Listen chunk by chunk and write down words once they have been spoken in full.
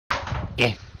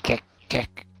Yeah, kick.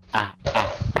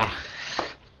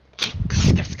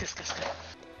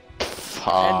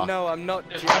 And no, I'm not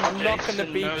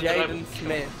gonna be Jaden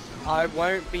Smith. I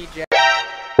won't be Jaden.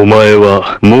 お前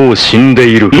はもう死んで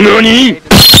いる。何?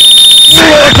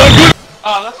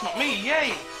 Oh, that's not me,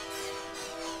 yay!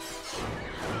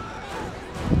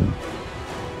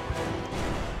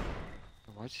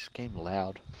 Why is this game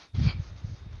loud?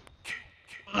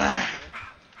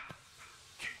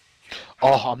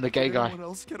 Oh, I'm the gay guy. Anyone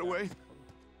else get away?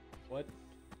 What?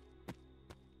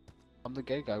 I'm the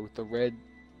gay guy with the red,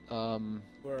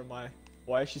 Where am I?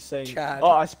 Why is she saying? Chad.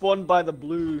 Oh, I spawned by the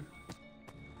blue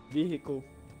vehicle.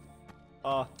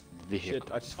 Ah, vehicle.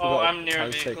 shit! I just Oh, forgot I'm near how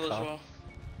a to say vehicle as car. well.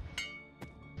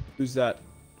 Who's that?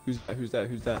 Who's that? Who's that?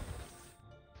 Who's that?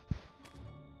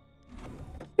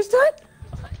 Is that?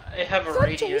 I have a that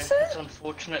radio. Jason? It's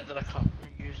unfortunate that I can't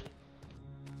use it.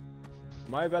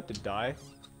 Am I about to die?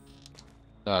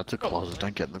 No, it's a closet.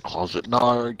 Don't get in the closet.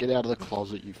 No, get out of the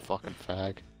closet, you fucking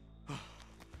fag.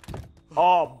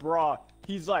 Oh, bruh,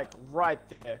 he's like right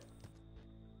there.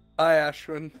 Hi,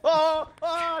 Ashwin. Oh,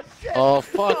 shit! Oh,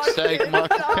 fuck's sake, shit.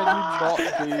 Michael, can you not be?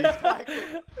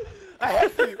 Michael, I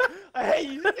hate you. I hate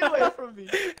you. Get away from me. Who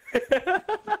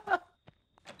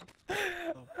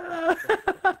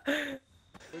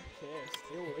cares?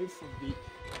 Stay away from me.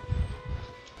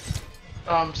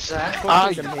 Zach.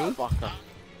 Talking to me? Fucker.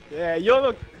 Yeah, you're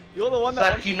the one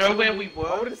that. Zach, you know where we I were?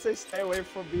 wanted to say stay away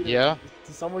from me. Yeah?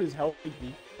 To someone who's helping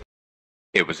me.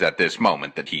 It was at this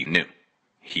moment that he knew.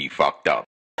 He fucked up.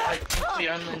 I think we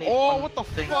only need Oh, one what the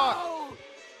thing. fuck?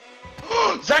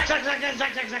 Zach!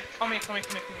 Come here.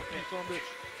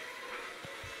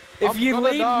 If I'm you gonna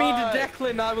lead me die. to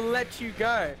Declan, I will let you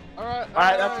go. Alright,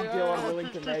 That's a deal I'm willing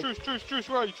to make. Truce,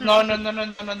 right? No.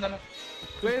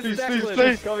 Where's Please, Declan?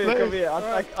 please. Come here.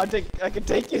 I can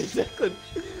take you, Declan.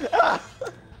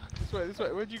 This way,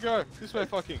 where'd you go? This way,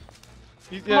 fucking.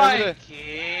 He's over there.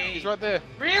 Mikey! He's right there.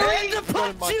 Really? To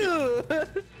punch you! Are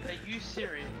you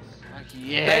serious?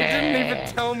 Yeah. They didn't even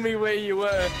tell me where you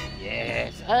were.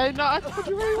 Yes. Hey, no, I told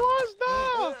you where he was.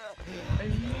 No.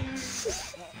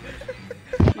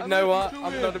 You know what?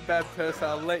 I'm not a bad person.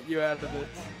 I'll let you out of this.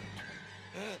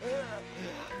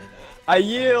 I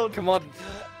yield. Come on.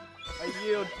 I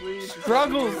yield, please.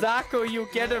 Struggle, Zach, or you'll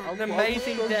get an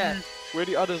amazing death. Where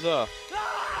the others are?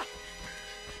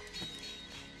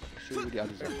 Show you where the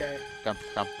others are. Okay. Come.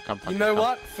 You fucking know come.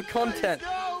 what? For content.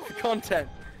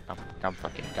 Come,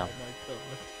 fucking come.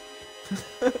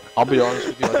 I'll be honest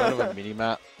with you, I don't have a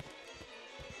mini-map.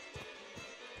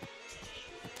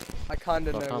 I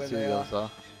kinda So I know can't where see they the are. others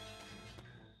are.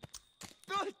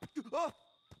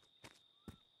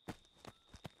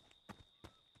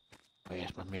 Oh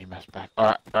yes, my mini-map's back.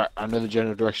 Alright, I know the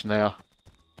general direction they are.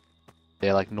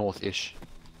 They're like north-ish.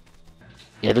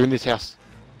 Yeah, they're in this house.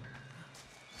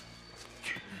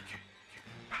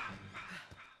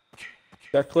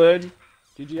 Declan,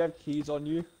 did you have keys on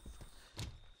you?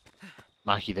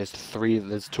 Mikey, there's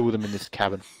two of them in this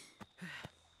cabin.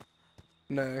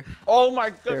 No, Oh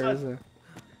my there god! isn't.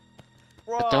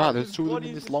 There's two of them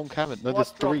in this long cabin. No,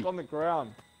 there's three. On the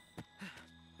ground.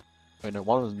 Wait, no,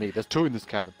 one of them's me. There's two in this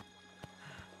cabin.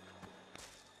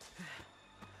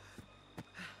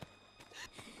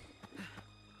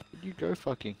 Where'd you go,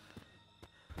 fucking?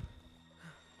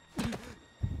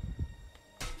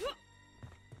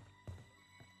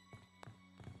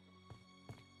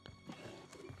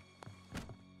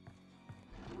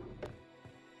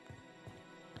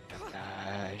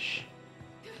 Gosh.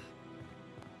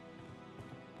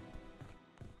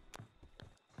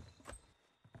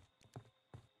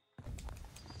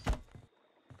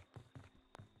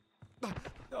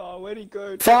 Oh, where'd he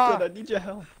go? Fuck! Declan, I need your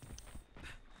help.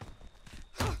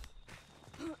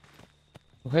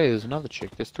 Oh, hey, there's another chick.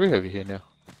 There's three over here now.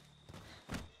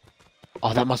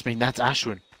 Oh, that must mean that's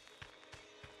Ashwin.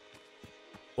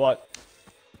 What?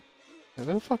 Hey,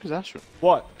 where the fuck is Ashwin?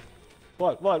 What?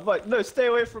 What? No, stay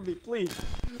away from me, please.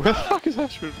 Where the fuck is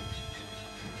Ashwin?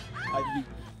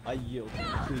 I yield,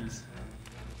 please.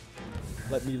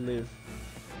 Let me live.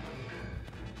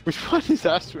 Which one is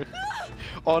Ashwin?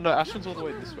 Oh no, Ashwin's all the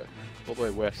way this way. All the way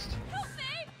west.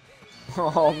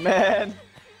 Oh man.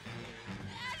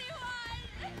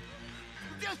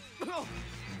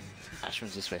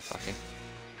 Ashwin's this way, fucking.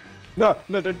 No,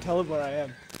 don't tell him where I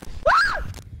am.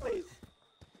 Please.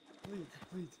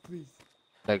 Please.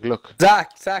 Like, look,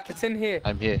 Zach, it's in here.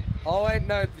 I'm here. Oh wait,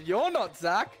 no, you're not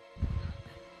Zach.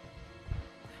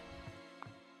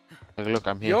 Like, look,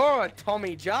 I'm here. You're a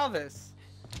Tommy Jarvis.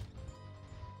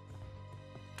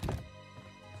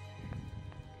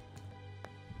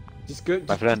 Just go.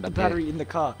 My friend, put I'm the battery in the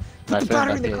car. My Put the friend,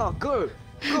 battery I'm in the here. car. Go.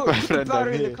 Good, My put the friend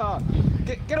battery in over the car.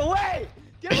 Get away!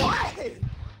 Get away!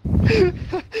 here.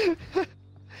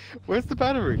 Where's the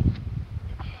battery?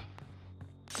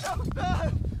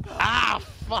 Ah,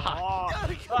 fuck!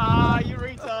 Oh, you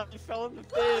retard! You fell in the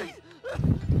thing.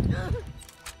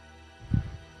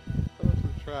 That's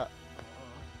the trap.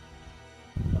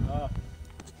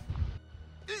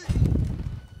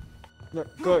 No,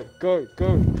 go!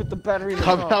 Put the battery in the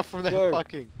Come car. out from there, Go.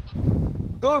 fucking.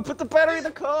 Go! Put the battery in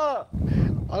the car.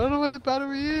 I don't know where the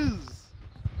battery is.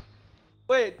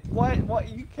 Wait, what?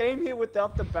 You came here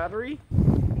without the battery?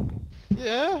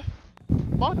 Yeah.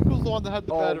 Michael's the one that had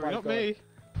the Oh battery, my not God. me.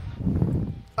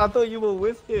 I thought you were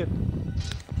with him.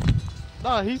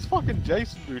 Nah, he's fucking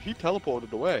Jason, dude. He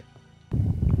teleported away.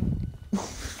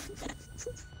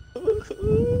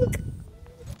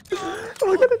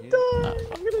 I'm gonna die.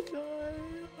 I'm gonna die.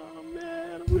 Oh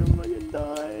man, I'm gonna fucking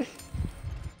die.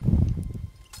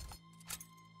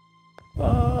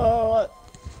 Oh,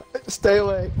 stay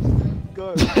away.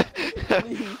 Go.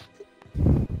 Please.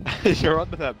 You're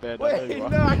under that bed. I know Wait, you are.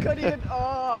 no, I couldn't even.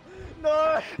 Oh,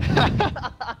 no.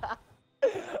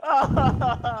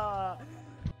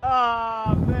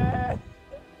 Ah, man.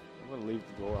 I'm gonna leave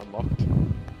the door unlocked.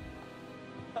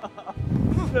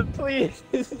 Please,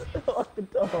 lock the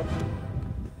door.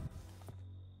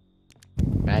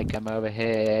 Man, come over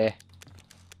here.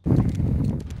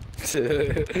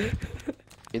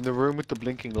 In the room with the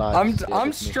blinking lights. Yeah, I'm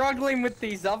that's me. struggling with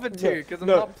these other two because I'm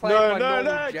not playing my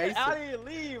normal Jason. Get out of here,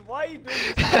 leave. Why are you doing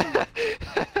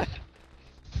this?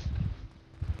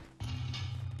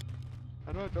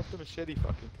 How do I drop the machete,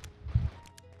 fucking?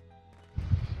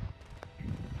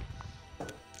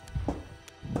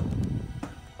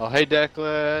 Oh, hey,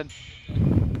 Declan.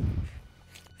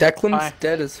 Declan's Hi.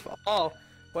 dead as fuck. Oh,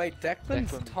 wait,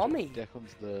 Declan's Tommy.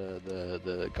 Declan's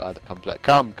the guy that comes back.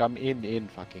 Come in,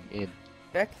 fucking in.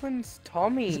 Declan's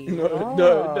Tommy.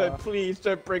 No, please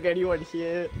don't bring anyone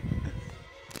here.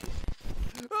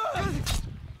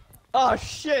 Oh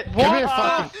shit! Come here,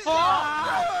 fucking.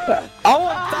 I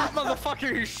want that motherfucker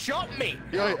who shot me.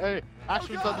 Hey,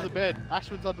 Ashwin's under the bed.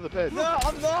 Ashwin's under the bed. No,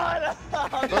 I'm not!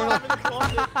 I'm No, not in the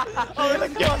closet! I'm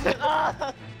in the closet!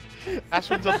 Ah!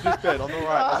 Ashwin's under this bed. On the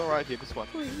right here. This one.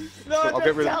 No, I'll don't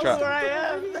get rid of the tell trap. where I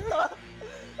am!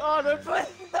 Oh, no,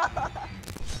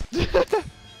 please!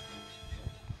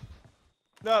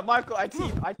 No, Michael, I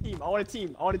team. I want a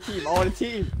team. I want a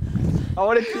team.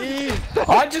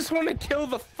 I just want to kill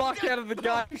the fuck out of the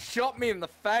guy who shot me in the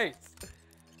face.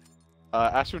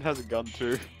 Ashwin has a gun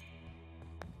too.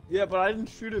 Yeah, but I didn't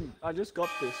shoot him. I just got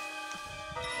this.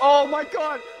 Oh my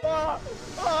god!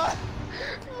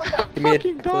 Come here,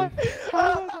 Fucking die.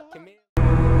 Declan. Come here.